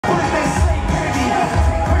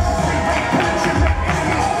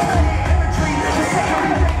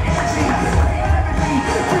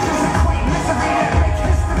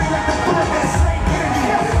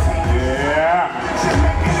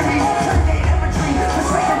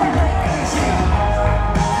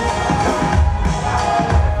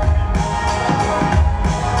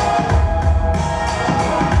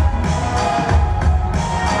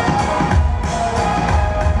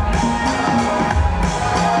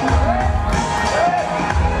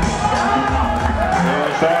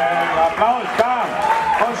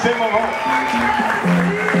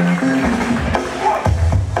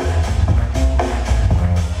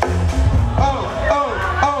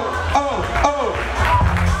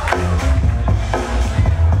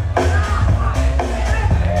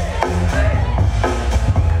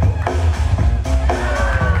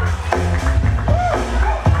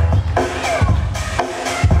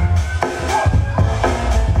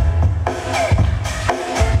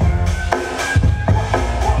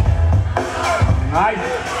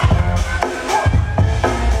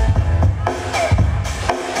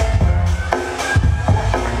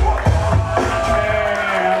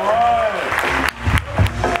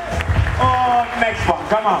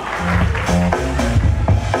Come on.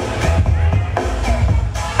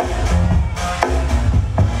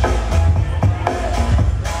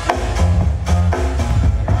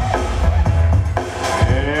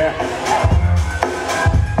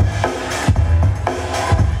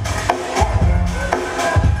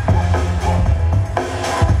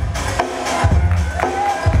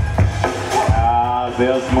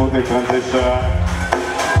 Sehr smooth transition.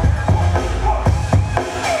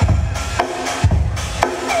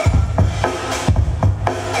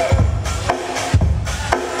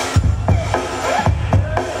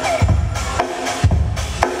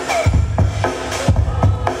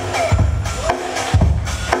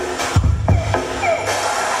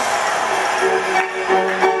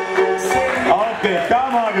 Okay,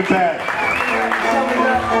 come on, you bad.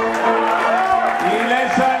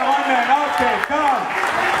 Okay, come.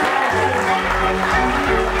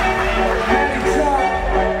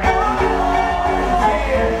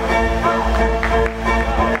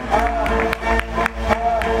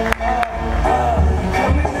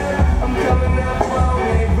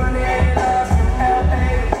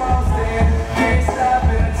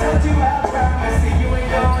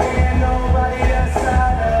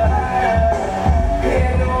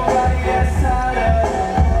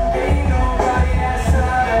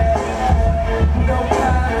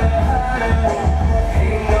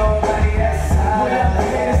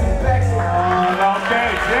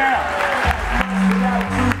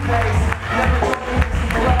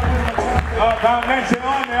 Don't mention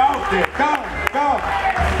on the outfit. Come, come.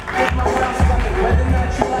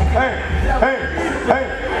 Hey, hey, hey,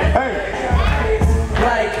 hey.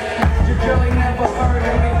 Like, your girl ain't never heard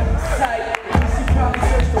of me. Sight, she probably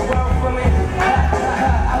searched the world for me.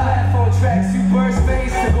 I laugh on tracks, you burst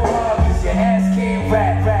face to go hard, cause your ass can't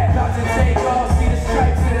rap. About to take off, see the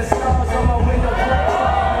stripes and the stars on my window plate.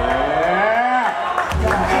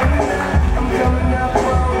 I'm coming up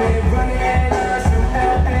on it, running headlines from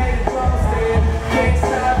LA to Boston. Can't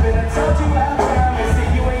stop it, I told you I promise it.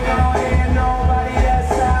 You ain't gonna hear nobody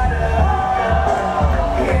outside of.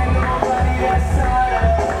 Hear nobody outside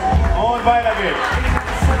of. Und weiter geht's.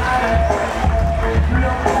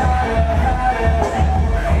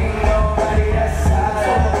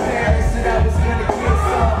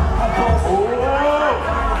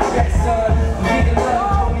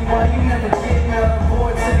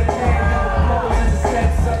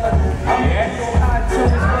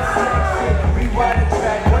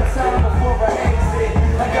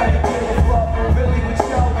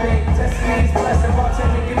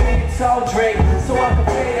 So I can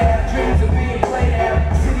pay that.